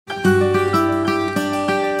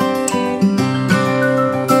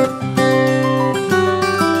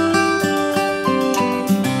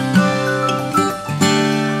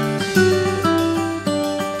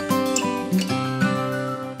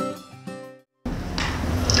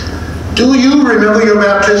Do you remember your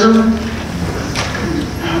baptism?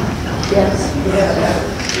 Yes.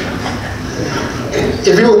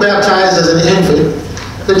 If you were baptized as an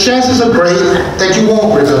infant, the chances are great that you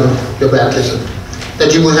won't remember your baptism,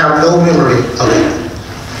 that you will have no memory of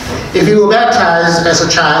it. If you were baptized as a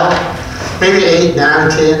child, maybe 8,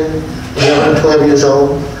 9, 10, 11, 12 years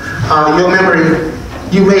old,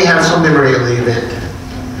 you may have some memory of the event.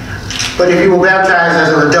 But if you were baptized as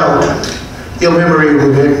an adult, your memory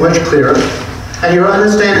will be much clearer, and your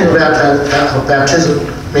understanding of baptism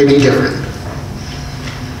may be different.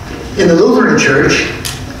 In the Lutheran Church,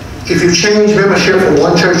 if you change membership from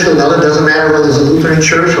one church to another, it doesn't matter whether it's a Lutheran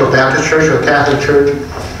church or a Baptist church or a Catholic church,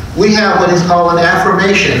 we have what is called an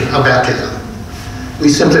affirmation of baptism. We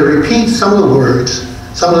simply repeat some of the words,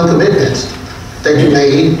 some of the commitments that you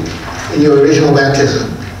made in your original baptism.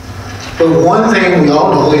 But one thing we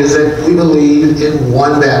all know is that we believe in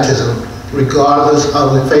one baptism, regardless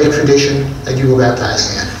of the faith tradition that you were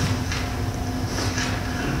baptized in.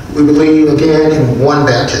 We believe, again, in one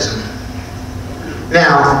baptism.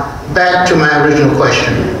 Now, back to my original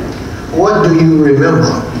question. What do you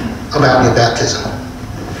remember about your baptism?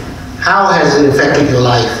 How has it affected your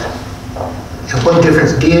life? And what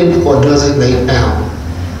difference did or does it make now?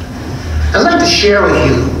 I'd like to share with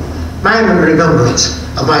you my remembrance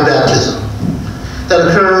of my baptism that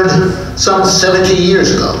occurred some 70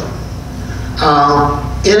 years ago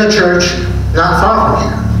in a church not far from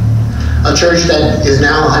here, a church that is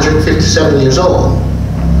now 157 years old,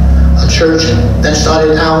 a church that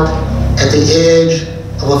started out at the edge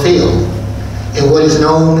of a field in what is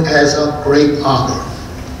known as a grape arbor.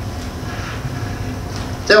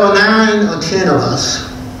 There were 9 or 10 of us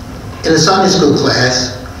in a Sunday school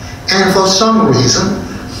class, and for some reason,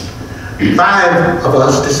 5 of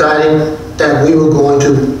us decided that we were going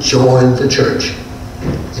to join the church.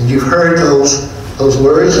 And you've heard those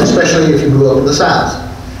words, especially if you grew up in the South.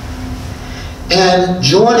 And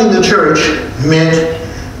joining the church meant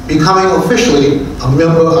becoming officially a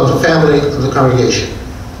member of the family of the congregation.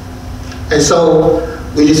 And so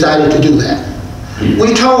we decided to do that.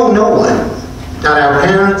 We told no one, not our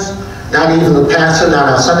parents, not even the pastor, not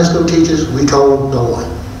our Sunday school teachers, we told no one.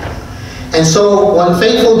 And so one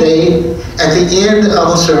fateful day, at the end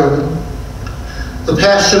of a sermon, the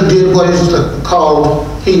pastor did what is called,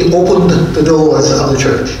 he opened the doors of the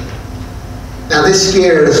church. Now this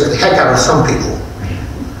scares the heck out of some people.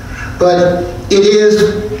 But it is,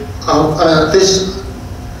 this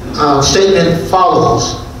statement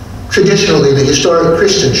follows traditionally the historic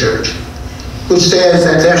Christian church, which says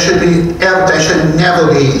that there should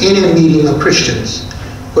never be any meeting of Christians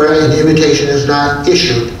where an invitation is not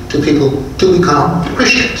issued to people to become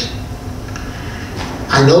Christians.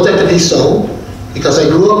 I know that to be so because I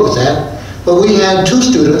grew up with that, but we had 2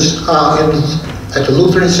 students at the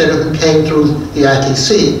Lutheran Center who came through the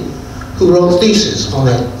ITC who wrote theses on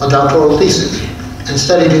that, a doctoral thesis, and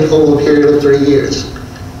studied it over a period of 3 years,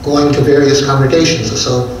 going to various congregations or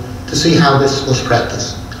so to see how this was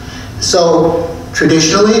practiced. So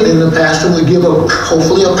traditionally, then the pastor would give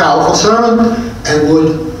hopefully a powerful sermon and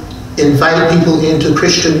would invite people into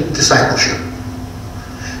Christian discipleship.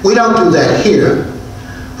 We don't do that here,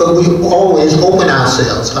 but we always open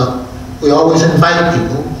ourselves up. We always invite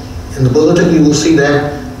people. In the bulletin you will see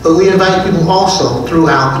that, but we invite people also through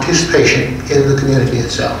our participation in the community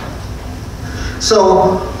itself.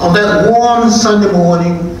 So on that warm Sunday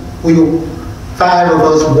morning, 5 of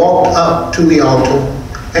us walked up to the altar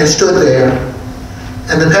and stood there,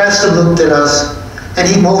 and the pastor looked at us and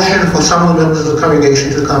he motioned for some of the members of the congregation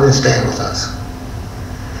to come and stand with us.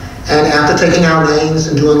 And after taking our names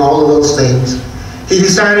and doing all of those things, he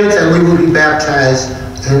decided that we would be baptized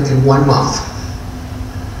in 1 month.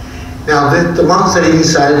 Now, the month that he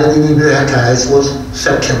decided that we would be baptized was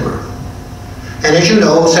September. And as you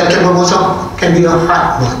know, September can be a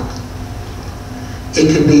hot month.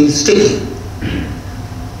 It can be sticky.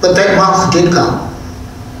 But that month did come.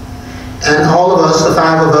 And all of us, the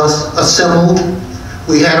 5 of us, assembled.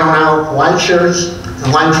 We had on our white shirts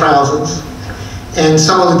and white trousers. And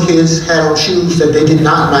some of the kids had on shoes that they did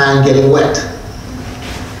not mind getting wet.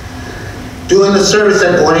 During the service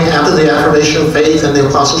that morning, after the affirmation of faith and the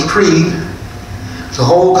Apostles' Creed, the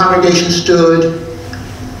whole congregation stood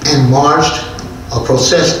and marched or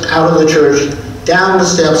processed out of the church, down the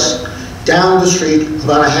steps, down the street,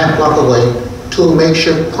 about a half block away, to a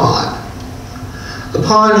makeshift pond. The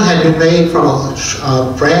pond had been made from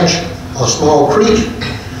a branch or small creek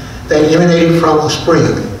that emanated from a spring.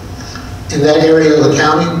 In that area of the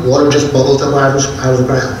county, water just bubbled up out of the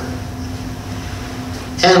ground.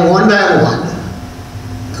 And one by one,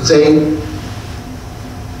 they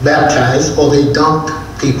baptized or they dunked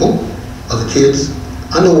people of the kids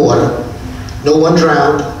underwater. No one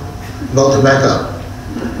drowned, brought them back up.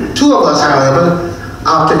 2 of us, however,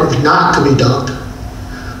 opted not to be dunked,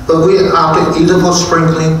 but we opted either for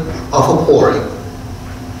sprinkling or for pouring.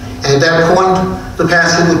 And at that point, the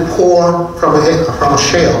pastor would pour from a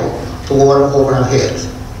shell the water over our heads.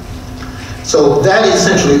 So that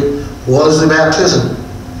essentially was the baptism.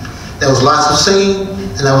 There was lots of singing,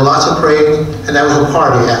 and there was lots of praying, and there was a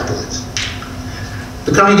party afterwards.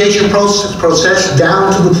 The congregation processed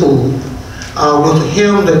down to the pool with a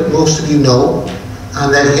hymn that most of you know,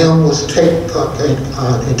 and that hymn was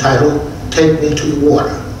entitled, "Take Me to the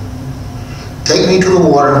Water." Take me to the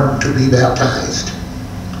water to be baptized.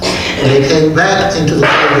 And they came back into the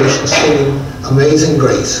congregation singing Amazing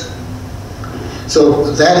Grace.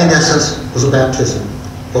 So that in essence was a baptism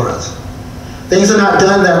for us. Things are not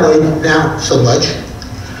done that way now so much,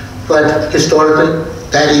 but historically,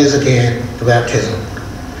 that is again the baptism.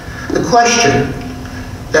 The question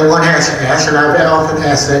that one has to ask, and I've often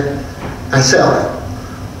asked that myself,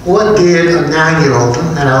 what did a 9-year-old,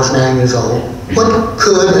 and I was 9 years old, what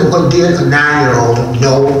could and what did a 9-year-old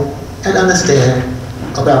know and understand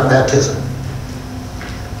about baptism?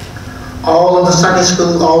 All of the Sunday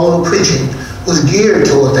school, all of the preaching was geared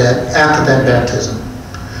toward that after that baptism.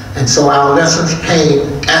 And so our lessons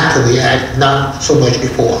came after the act, not so much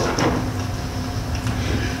before.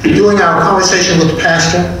 During our conversation with the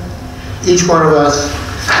pastor, each one of us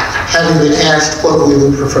having been asked what we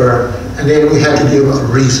would prefer, and then we had to give a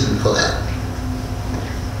reason for that.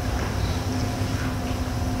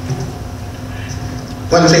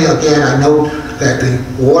 One thing again, I note that the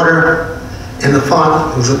water in the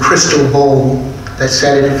font was a crystal bowl that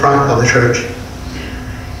sat in front of the church,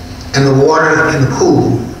 and the water in the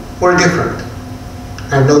pool were different.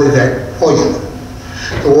 I've noted that for you.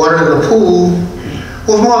 The water in the pool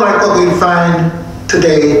was more like what we find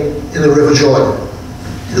today in the River Jordan.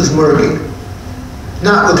 It was murky,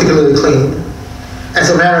 not particularly clean. As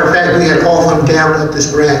a matter of fact, we had often dammed up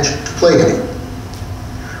this branch to play in it.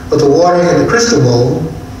 But the water in the crystal bowl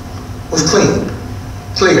was clean,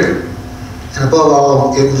 clear, and above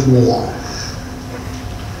all, it was warm.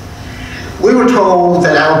 We were told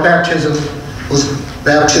that our baptism was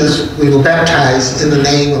we were baptized in the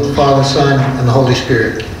name of the Father, Son, and the Holy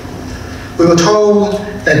Spirit. We were told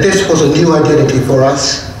that this was a new identity for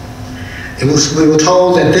us. We were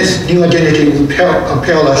told that this new identity would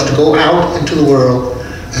compel us to go out into the world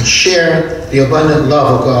and share the abundant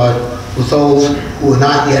love of God with those who were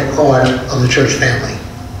not yet part of the church family.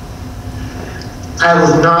 I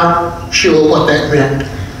was not sure what that meant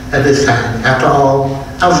at this time. After all,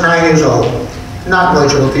 I was 9 years old, not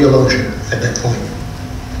much of a theologian at that point.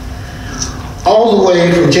 All the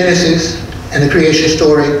way from Genesis and the creation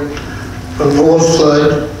story, from Noah's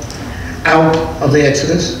flood out of the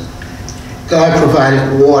Exodus, God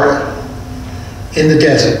provided water in the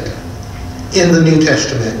desert, in the New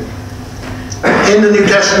Testament. In the New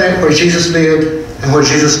Testament, where Jesus lived and where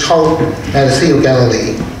Jesus taught by the Sea of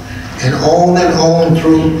Galilee, and on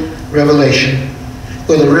through Revelation,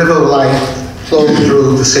 where the river of life flowed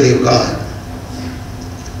through the city of God.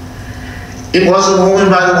 It was the woman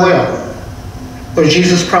by the well, where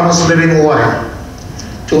Jesus promised living water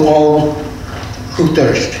to all who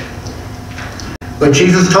thirst. But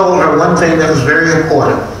Jesus told her one thing that was very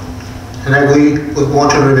important, and that we would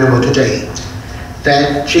want to remember today,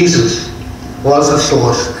 that Jesus was the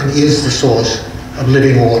source and is the source of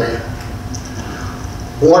living water.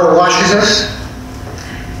 Water washes us,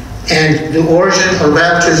 and the origin of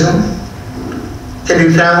baptism can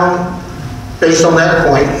be found, based on that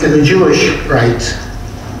point, in the Jewish rites.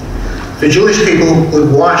 The Jewish people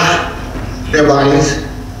would wash their bodies,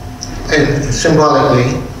 and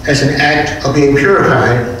symbolically, as an act of being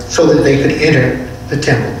purified so that they could enter the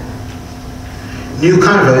temple. New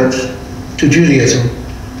converts to Judaism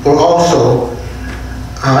were also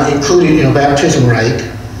included in a baptism rite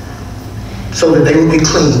so that they would be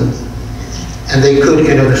clean and they could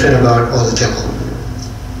enter the synagogue or the temple.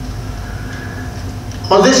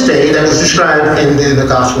 On this day that was described in the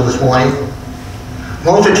gospel this morning,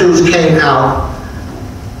 multitudes came out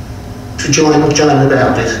to join John the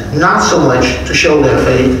Baptist, not so much to show their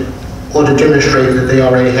faith or to demonstrate that they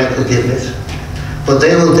already had forgiveness, but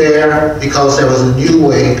they were there because there was a new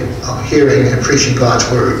way of hearing and preaching God's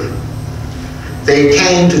word. They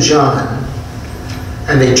came to John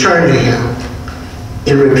and they turned to him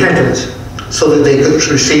in repentance so that they could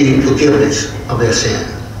receive forgiveness of their sin.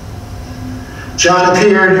 John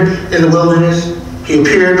appeared in the wilderness. He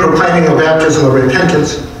appeared proclaiming a baptism of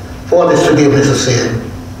repentance for this forgiveness of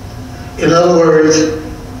sin. In other words,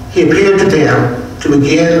 he appeared to them to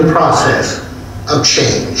begin the process of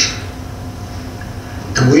change.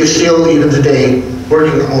 And we are still, even today,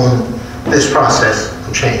 working on this process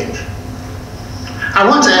of change. I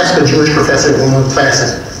want to ask a Jewish professor in one of the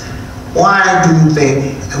classes, why do you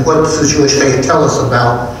think, and what does the Jewish faith tell us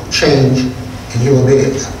about change in human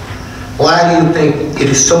beings? Why do you think it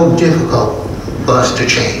is so difficult for us to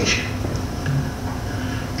change?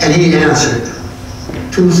 And he answered,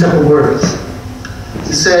 two simple words.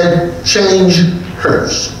 He said, change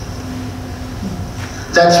hurts.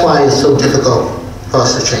 That's why it's so difficult for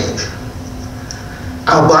us to change.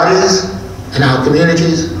 Our bodies and our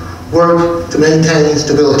communities work to maintain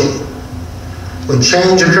stability. When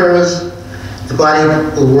change occurs, the body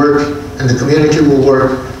will work and the community will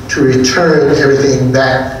work to return everything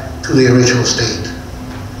back to the original state.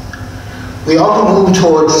 We often move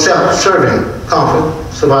towards self-serving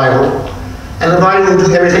comfort, survival, and the body will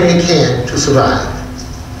do everything it can to survive.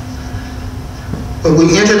 When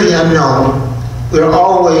we enter the unknown, we are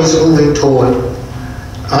always moving toward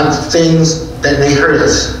things that may hurt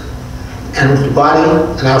us, and the body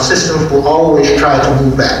and our systems will always try to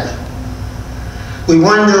move back. We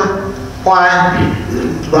wonder why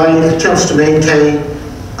the body attempts to maintain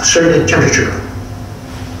a certain temperature.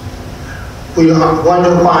 We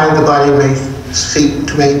wonder why the body may seek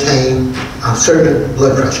to maintain a certain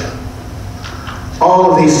blood pressure.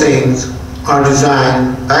 All of these things are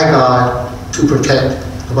designed by God to protect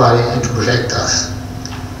the body and to protect us.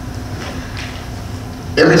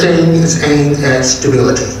 Everything is aimed at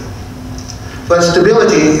stability. But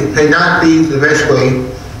stability may not be the best way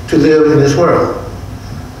to live in this world,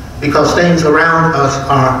 because things around us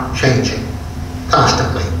are changing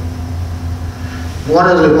constantly. One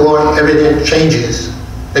of the more evident changes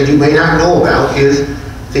that you may not know about is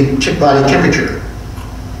the body temperature.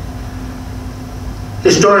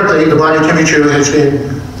 Historically, the body temperature has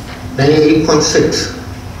been 98.6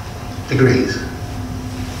 degrees.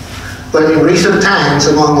 But in recent times,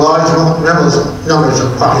 among large numbers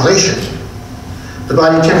of population, the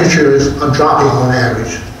body temperatures are dropping on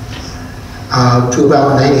average to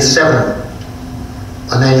about 97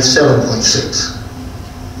 or 97.6.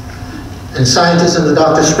 And scientists and the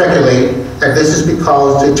doctors speculate that this is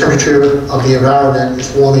because the temperature of the environment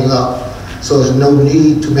is warming up, so there's no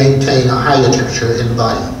need to maintain a higher temperature in the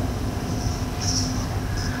body.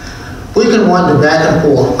 We can wonder back and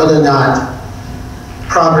forth whether or not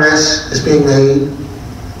progress is being made,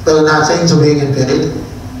 whether or not things are being invented,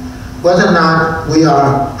 whether or not we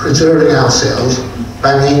are preserving ourselves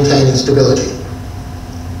by maintaining stability.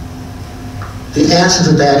 The answer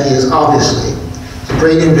to that is obviously the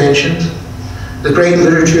great inventions, the great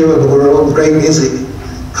literature of the world, the great music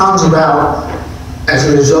comes about as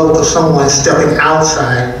a result of someone stepping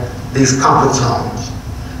outside these comfort zones,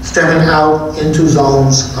 stepping out into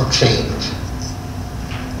zones of change.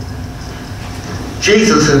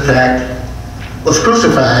 Jesus, in fact, was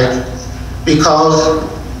crucified because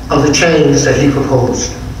of the change that he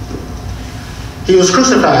proposed. He was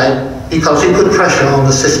crucified because he put pressure on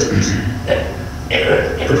the systems.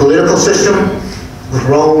 The political system, with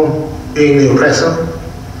Rome being the oppressor,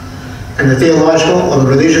 and the theological or the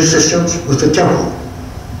religious systems with the temple.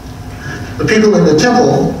 The people in the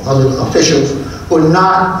temple, or the officials, were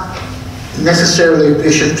not necessarily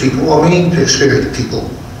vicious people or mean-spirited people,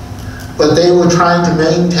 but they were trying to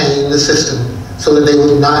maintain the system so that they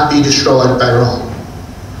would not be destroyed by Rome.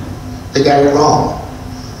 They got it wrong.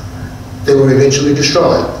 They were eventually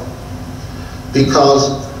destroyed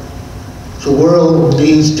because the world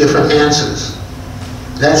needs different answers.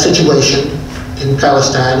 That situation in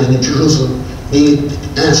Palestine and in Jerusalem needed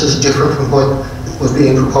answers different from what was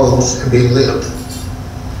being proposed and being lived.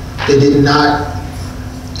 They did not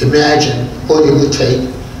imagine what it would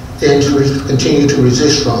take then to continue to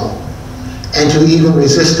resist Rome and to even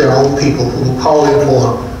resist their own people who were calling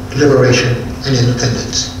for liberation and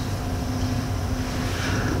independence.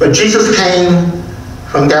 But Jesus came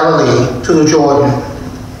from Galilee to the Jordan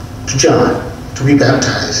to John to be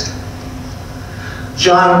baptized.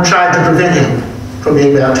 John tried to prevent him from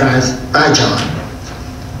being baptized by John,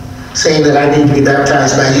 saying that I need to be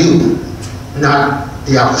baptized by you, not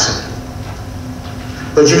the opposite.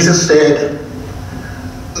 But Jesus said,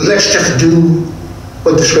 let's just do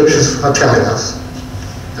what the scriptures are telling us.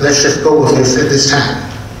 And let's just go with this at this time.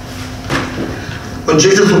 When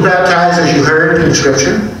Jesus was baptized, as you heard in the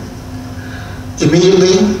scripture,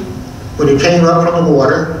 immediately when he came up from the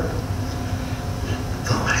water,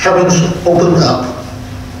 the heavens opened up.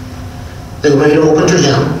 They were made open to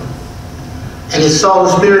him, and he saw the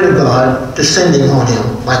Spirit of God descending on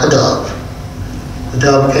him like a dove. The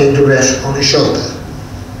dove came to rest on his shoulder.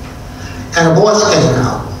 And a voice came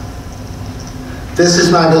out. This is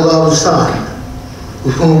my beloved Son,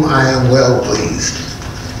 with whom I am well pleased.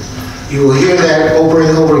 You will hear that over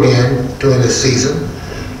and over again during this season.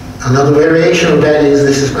 Another variation of that is,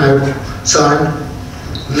 "This is my son,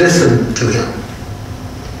 listen to him."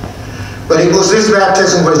 But it was this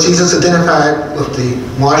baptism where Jesus identified with the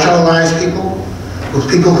marginalized people, with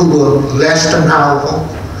people who were less than powerful,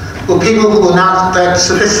 with people who were not that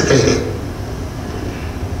sophisticated.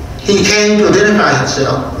 He came to identify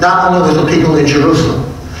himself not only with the people in Jerusalem,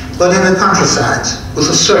 but in the countrysides, with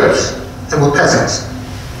the serfs and with peasants.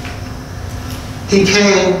 He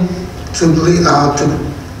came to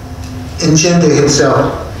engender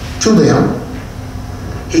himself to them.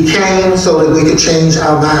 He came so that we could change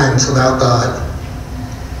our minds about God.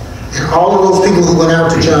 And all of those people who went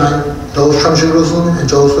out to John, those from Jerusalem and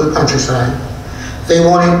those from the countryside, they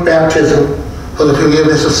wanted baptism for the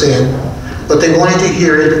forgiveness of sin, but they wanted to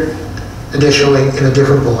hear it additionally in a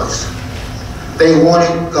different voice. They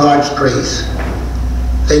wanted God's grace.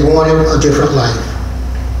 They wanted a different life.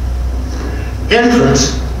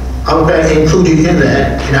 Infants are included in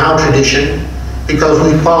that, in our tradition, because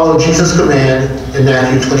we follow Jesus' command in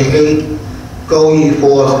Matthew 28, "Go ye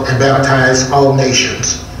forth and baptize all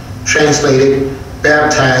nations." Translated,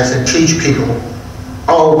 baptize and teach people,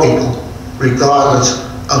 all people, regardless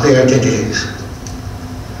of their identities.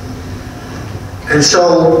 And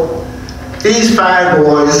so, these 5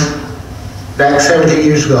 boys, back 70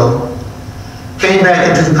 years ago, came back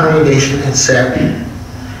into the congregation and sat,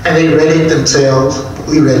 and they read it themselves,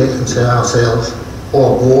 we read it ourselves,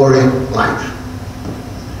 for a boring life,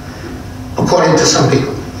 according to some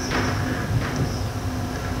people.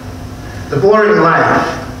 The boring life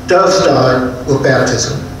does start with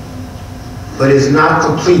baptism, but is not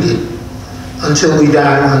completed until we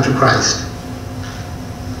die unto Christ.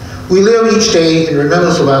 We live each day in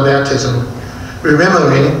remembrance of our baptism,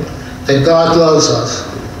 remembering that God loves us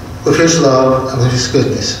with his love and with his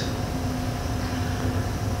goodness.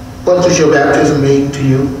 What does your baptism mean to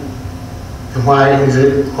you? And why is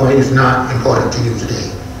it or is not important to you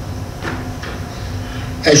today?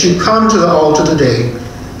 As you come to the altar today,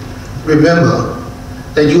 remember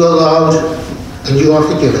that you are loved and you are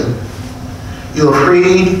forgiven. You are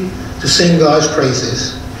free to sing God's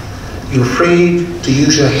praises. You are free to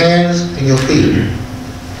use your hands and your feet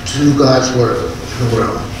to do God's work in the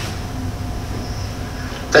world.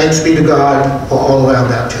 Thanks be to God for all of our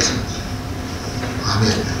baptisms.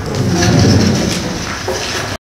 Amen.